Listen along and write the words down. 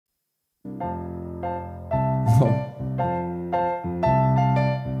No.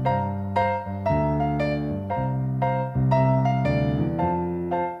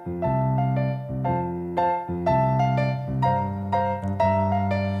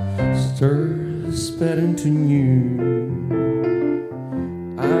 Stars spreading to new.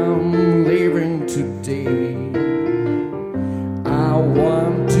 I'm leaving today. I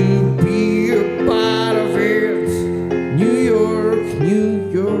want to be a part of it. New York, New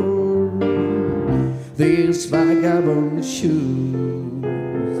York. These vagabond shoes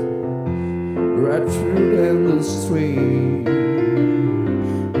right through down the street.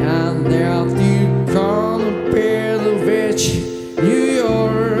 And now you can't bear the witch. New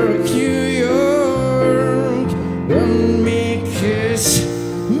York, New York. And make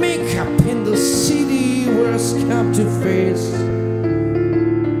up in the city where it's come to face.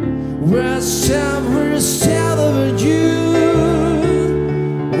 Where somewhere south of you,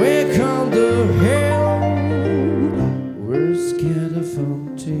 where come the hell, where's get a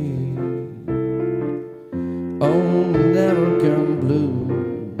fountain? Oh, never gone blue.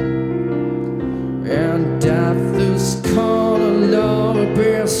 And death is called a love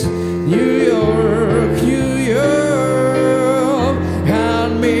abyss. New York, New York.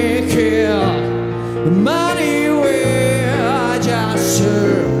 And make it money where I just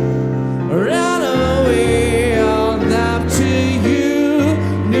run away on up to you.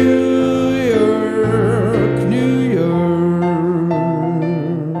 New York, New York.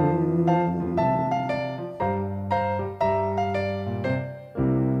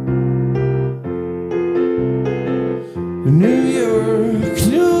 New York,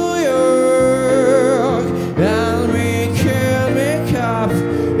 New York. And we can make up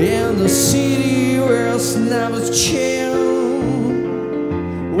in the city where it's never changed.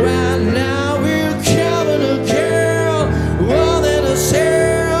 Well, now we're coming a girl, more than a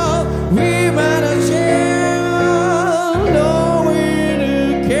sail. We might as well know we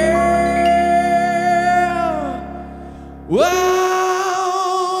do care.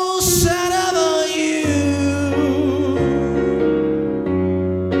 Wow, son of a you.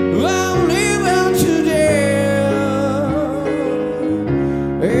 I'm leaving today.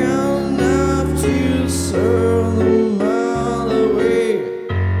 And have to serve them all away.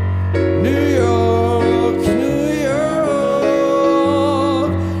 New York, New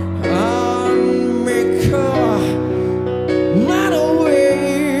York. I'll make her right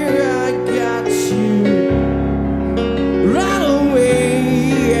away. I got you right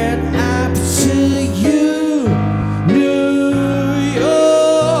away and up to you. New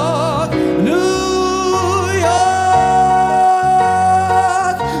York, New York,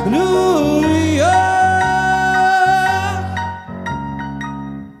 New York.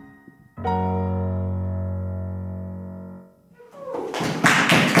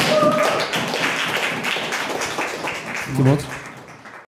 Děkuji moc.